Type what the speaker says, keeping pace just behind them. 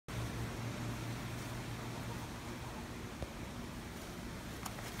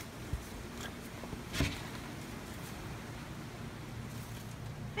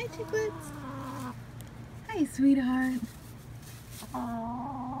chicklets. Hi, sweetheart.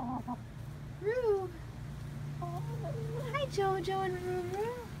 Roo. Hi, Jojo and Roo.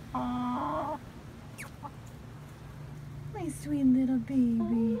 My sweet little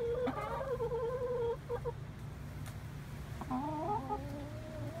baby.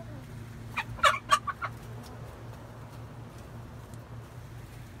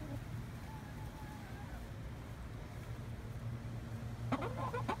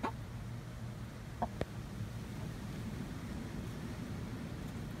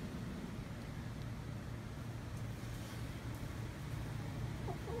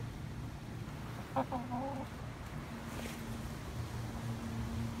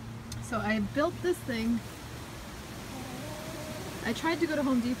 So I built this thing. I tried to go to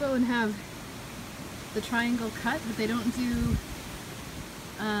Home Depot and have the triangle cut, but they don't do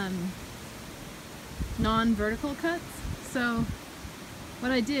non-vertical cuts. So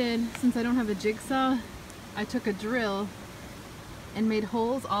what I did, since I don't have a jigsaw, I took a drill and made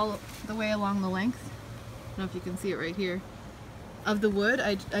holes all the way along the length. I don't know if you can see it right here. Of the wood,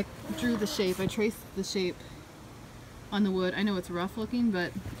 I drew the shape. I traced the shape on the wood. I know it's rough looking,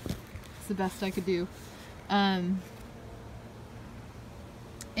 but it's the best I could do. And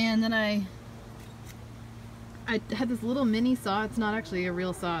then I had this little mini saw. It's not actually a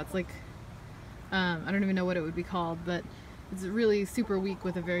real saw. It's like, I don't even know what it would be called, but it's really super weak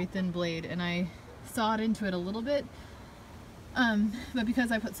with a very thin blade, and I sawed into it a little bit. But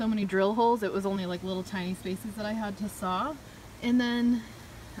because I put so many drill holes, it was only like little tiny spaces that I had to saw. And then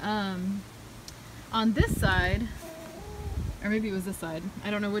on this side, or maybe it was this side,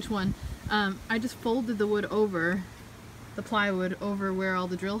 I don't know which one, I just folded the wood over, the plywood over where all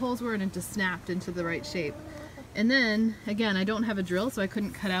the drill holes were, and it just snapped into the right shape. And then, again, I don't have a drill, so I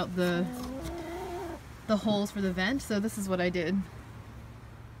couldn't cut out the holes for the vent, so this is what I did.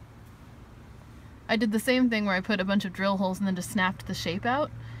 I did the same thing where I put a bunch of drill holes and then just snapped the shape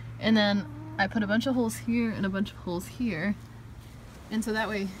out. And then I put a bunch of holes here and a bunch of holes here. And so that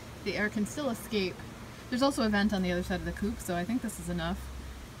way the air can still escape. There's also a vent on the other side of the coop, so I think this is enough.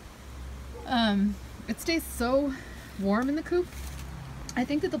 It stays so warm in the coop. I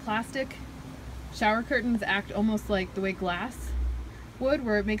think that the plastic shower curtains act almost like the way glass would,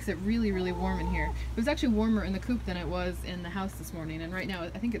 where it makes it really, really warm in here. It was actually warmer in the coop than it was in the house this morning, and right now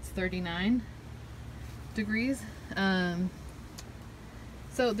I think it's 39 degrees.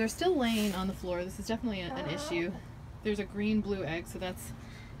 So they're still laying on the floor. This is definitely an issue. There's a green-blue egg, so that's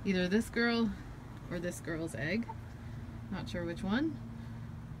either this girl or this girl's egg. Not sure which one.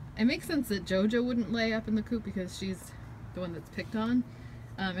 It makes sense that Jojo wouldn't lay up in the coop because she's the one that's picked on.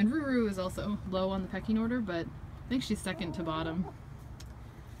 And Ruru is also low on the pecking order, but I think she's second to bottom.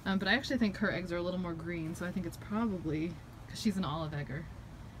 But I actually think her eggs are a little more green, so I think it's probably, because she's an olive egger.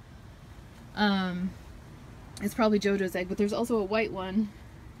 It's probably Jojo's egg, but there's also a white one,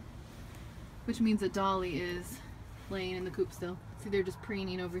 which means that Dolly is laying in the coop still. See, they're just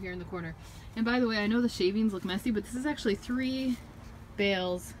preening over here in the corner. And by the way, I know the shavings look messy, but this is actually 3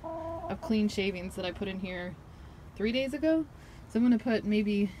 bales of clean shavings that I put in here 3 days ago. So I'm going to put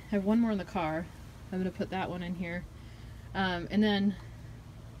maybe, I have one more in the car. I'm going to put that one in here. And then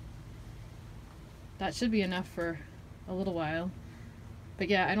that should be enough for a little while. But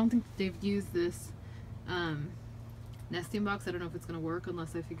yeah, I don't think they've used this nesting box. I don't know if it's going to work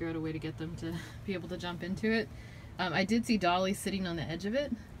unless I figure out a way to get them to be able to jump into it. I did see Dolly sitting on the edge of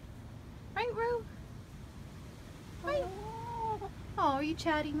it. Right, Roo? Right? Oh, are you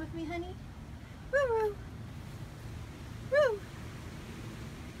chatting with me, honey? Roo, Roo. Roo.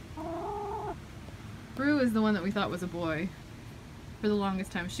 Roo is the one that we thought was a boy for the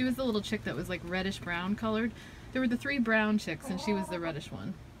longest time. She was the little chick that was like reddish brown colored. There were the 3 brown chicks and she was the reddish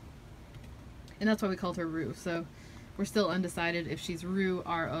one. And that's why we called her Roo. So we're still undecided if she's Roo,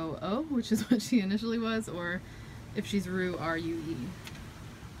 R-O-O, which is what she initially was, or if she's Roo, R-U-E.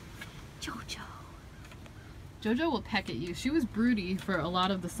 Jojo. Jojo will peck at you. She was broody for a lot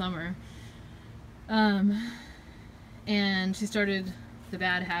of the summer. And she started the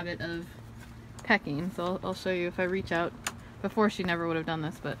bad habit of pecking. So I'll show you if I reach out. Before she never would have done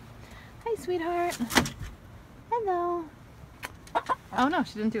this, but hi, sweetheart. Hello. Oh no,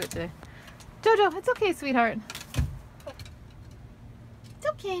 she didn't do it today. Jojo, it's okay, sweetheart. It's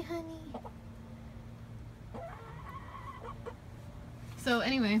okay, honey. So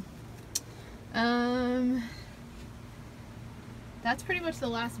anyway, that's pretty much the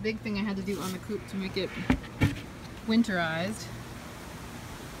last big thing I had to do on the coop to make it winterized.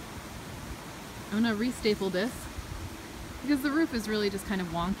 I'm gonna re-staple this because the roof is really just kind of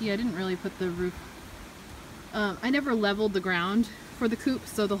wonky. I didn't really put the roof, I never leveled the ground for the coop,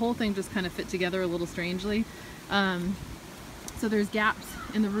 so the whole thing just kind of fit together a little strangely. So there's gaps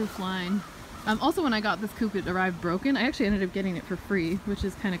in the roof line. Also, when I got this coop, it arrived broken. I actually ended up getting it for free, which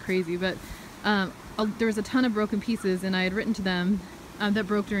is kind of crazy, but there was a ton of broken pieces, and I had written to them that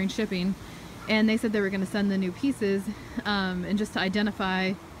broke during shipping, and they said they were going to send the new pieces, and just to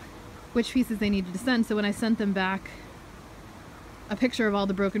identify which pieces they needed to send. So when I sent them back a picture of all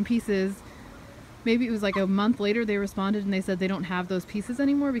the broken pieces, maybe it was like a month later, they responded and they said they don't have those pieces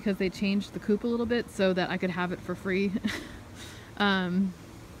anymore because they changed the coop a little bit so that I could have it for free. That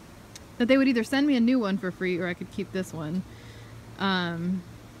they would either send me a new one for free or I could keep this one.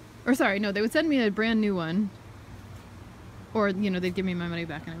 Or sorry, no, they would send me a brand new one, or, you know, they'd give me my money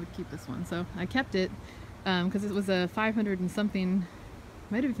back and I would keep this one. So I kept it because it was a 500 and something,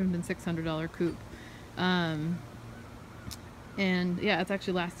 might have even been $600 coop. And yeah, it's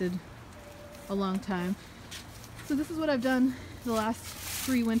actually lasted a long time. So this is what I've done the last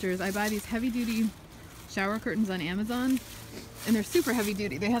 3 winters. I buy these heavy duty shower curtains on Amazon, and they're super heavy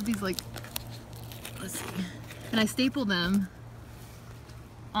duty. They have these, like, let's see, and I staple them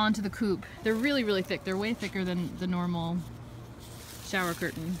onto the coop. They're really, really thick. They're way thicker than the normal shower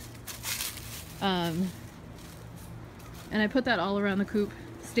curtain. And I put that all around the coop,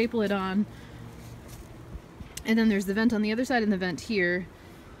 staple it on, and then there's the vent on the other side and the vent here.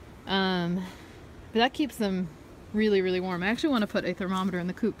 But that keeps them really, really warm. I actually want to put a thermometer in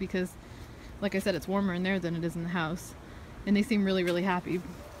the coop because, like I said, it's warmer in there than it is in the house. And they seem really, really happy.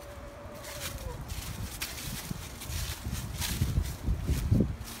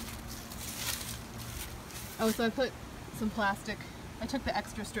 Oh, so I put some plastic. I took the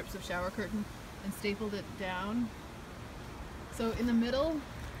extra strips of shower curtain and stapled it down. So in the middle,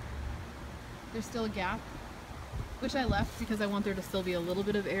 there's still a gap, which I left because I want there to still be a little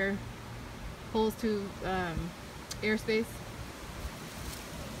bit of air, holes to airspace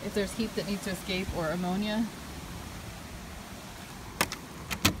if there's heat that needs to escape or ammonia.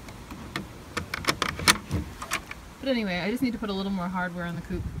 But anyway, I just need to put a little more hardware on the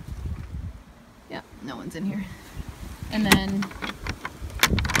coop. Yeah, no one's in here. And then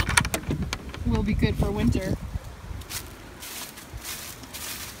we'll be good for winter.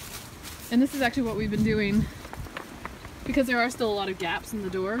 And this is actually what we've been doing because there are still a lot of gaps in the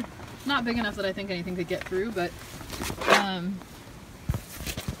door. Not big enough that I think anything could get through, but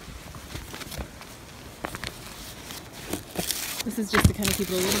this is just to kind of keep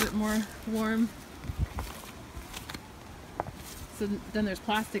it a little bit more warm. So then there's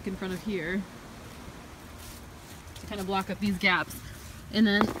plastic in front of here to kind of block up these gaps. And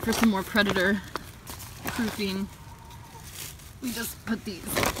then for some more predator proofing, we just put these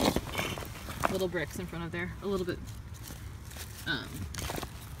little bricks in front of there, a little bit.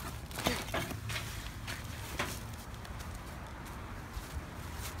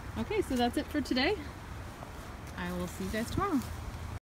 Okay, so that's it for today. I will see you guys tomorrow.